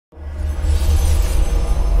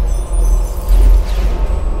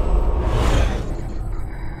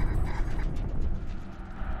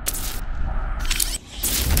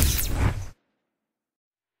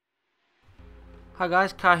Hi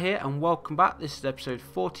guys, Kai here and welcome back. This is episode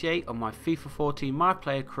 48 of my FIFA 14 My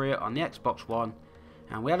Player career on the Xbox One.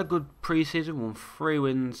 And we had a good pre-season, won 3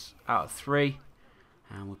 wins out of 3.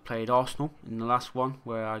 And we played Arsenal in the last one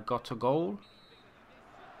where I got a goal.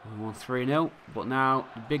 We won 3-0, but now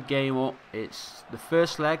the big game up, it's the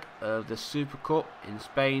first leg of the Super Cup in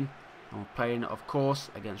Spain. And we're playing, of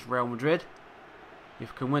course, against Real Madrid.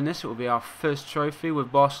 If we can win this, it will be our first trophy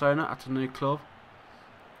with Barcelona at a new club.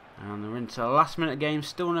 And we're into the last minute game,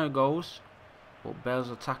 still no goals. But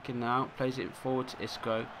Bale's attacking now, plays it forward to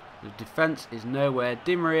Isco. The defence is nowhere.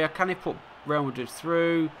 Di Maria, can he put Real Madrid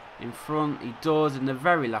through? In front, he does in the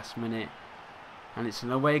very last minute. And it's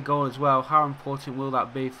an away goal as well. How important will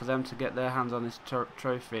that be for them to get their hands on this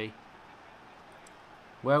trophy?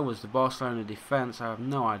 Where was the Barcelona defence? I have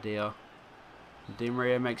no idea. Di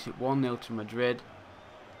Maria makes it 1-0 to Madrid.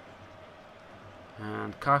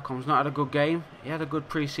 And KAIQOM's not had a good game. He had a good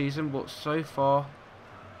pre-season, but so far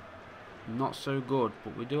not so good.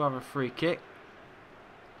 But we do have a free kick.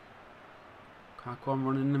 KAIQOM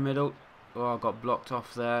running in the middle. Oh, I got blocked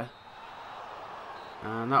off there.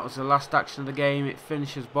 And that was the last action of the game. It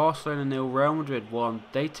finishes Barcelona 0, Real Madrid 1.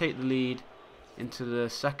 They take the lead into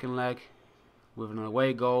the second leg with an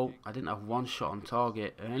away goal. I didn't have one shot on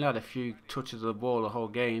target. I only had a few touches of the ball the whole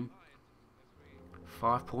game.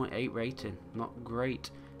 5.8 rating, not great,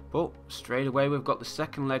 but straight away we've got the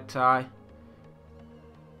second leg tie,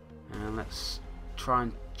 and let's try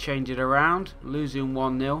and change it around. Losing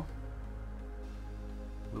 1-0,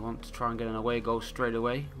 we want to try and get an away goal straight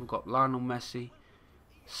away. We've got Lionel Messi,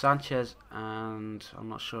 Sanchez, and I'm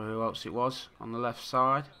not sure who else it was on the left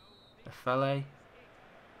side. Efele,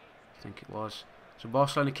 I think it was. So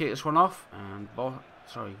Barcelona kicked this one off, and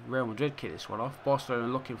Real Madrid kicked this one off. Barcelona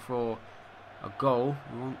looking for a goal.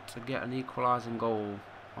 We want to get an equalising goal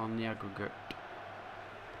on the aggregate.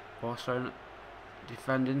 Barcelona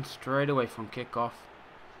defending straight away from kick-off.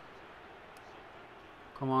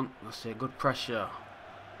 Come on, that's it, good pressure.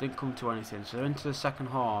 Didn't come to anything. So into the second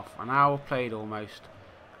half, an hour played almost,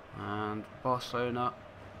 and Barcelona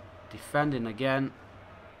defending again.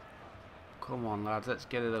 Come on lads, let's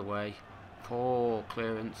get it away. Poor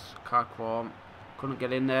clearance. KAIQOM couldn't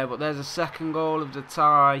get in there, but there's a second goal of the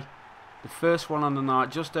tie. The first one on the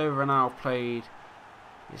night, just over an hour played.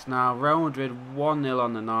 It's now Real Madrid 1-0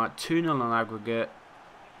 on the night, 2-0 on aggregate.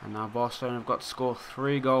 And now Barcelona have got to score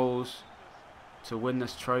 3 goals to win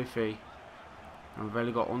this trophy. And we've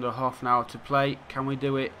only got under half an hour to play. Can we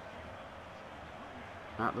do it?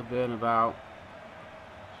 At the Bernabeu.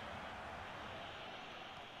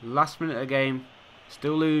 Last minute of the game,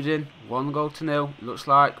 still losing, 1-0. Looks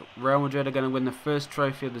like Real Madrid are going to win the first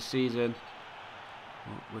trophy of the season.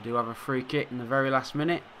 We do have a free kick in the very last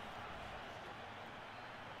minute.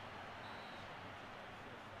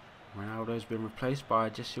 Ronaldo's been replaced by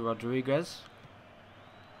Jesse Rodriguez.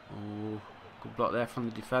 Oh, good block there from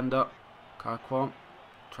the defender. KAIQOM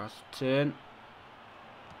tries to turn.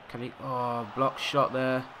 Can he? Oh, block shot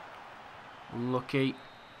there. Unlucky.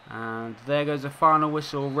 And there goes the final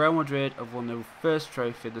whistle. Real Madrid have won the first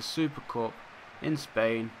trophy, the Super Cup in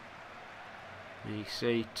Spain. And you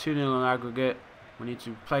see 2-0 on aggregate. We need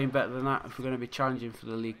to be playing better than that if we're going to be challenging for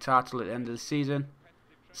the league title at the end of the season.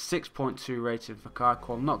 6.2 rating for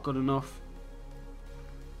KAIQOM, not good enough.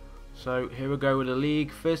 So here we go with the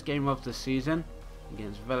league. First game of the season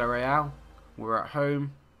against Villarreal. We're at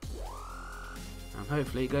home. And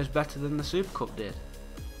hopefully it goes better than the Super Cup did.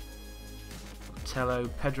 Tello,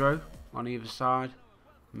 Pedro on either side.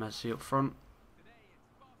 Messi up front.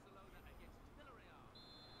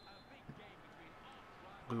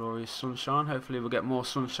 Glorious sunshine. Hopefully we'll get more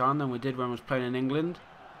sunshine than we did when we was playing in England.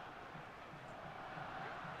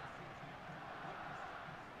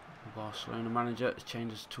 The Barcelona manager has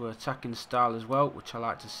changed to attacking style as well, which I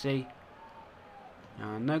like to see.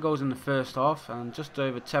 And no goals in the first half, and just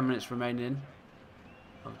over 10 minutes remaining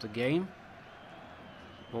of the game.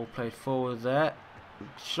 Ball played forward there.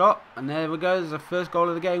 Shot, and there we go. There's the first goal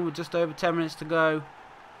of the game with just over 10 minutes to go.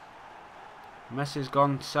 Messi's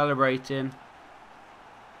gone celebrating.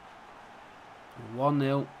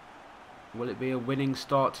 1-0. Will it be a winning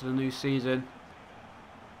start to the new season?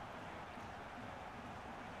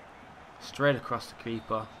 Straight across the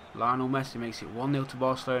keeper. Lionel Messi makes it 1-0 to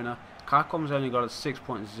Barcelona. KAIQOM's only got a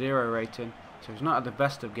 6.0 rating, so he's not had the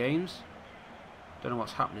best of games. Don't know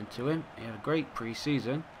what's happening to him. He had a great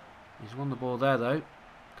pre-season. He's won the ball there though.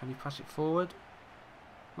 Can he pass it forward?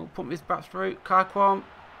 Oh, put this back through. KAIQOM.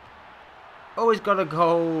 Oh, he's got a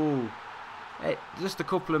goal. Just a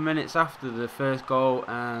couple of minutes after the first goal,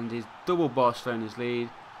 and he's double Barcelona's lead.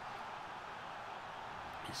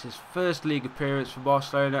 It's his first league appearance for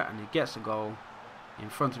Barcelona and he gets a goal. in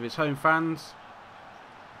front of his home fans.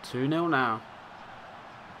 2-0 now.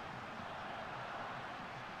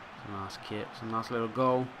 Some nice kit, some nice little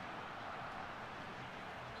goal.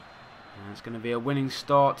 And it's going to be a winning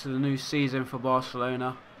start to the new season for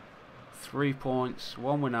Barcelona. 3 points,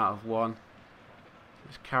 1 win out of 1.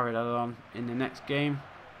 Let's carry that on in the next game.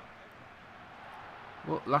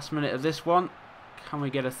 Well, last minute of this one. Can we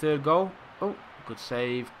get a third goal? Oh, good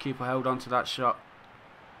save. Keeper held on to that shot.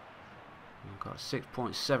 We've got a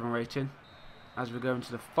 6.7 rating. As we go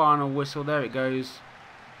into the final whistle, there it goes.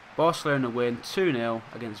 Barcelona win 2-0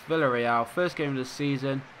 against Villarreal. First game of the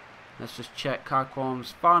season. Let's just check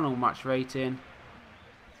KAIQOM's final match rating.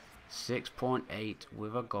 6.8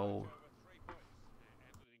 with a goal.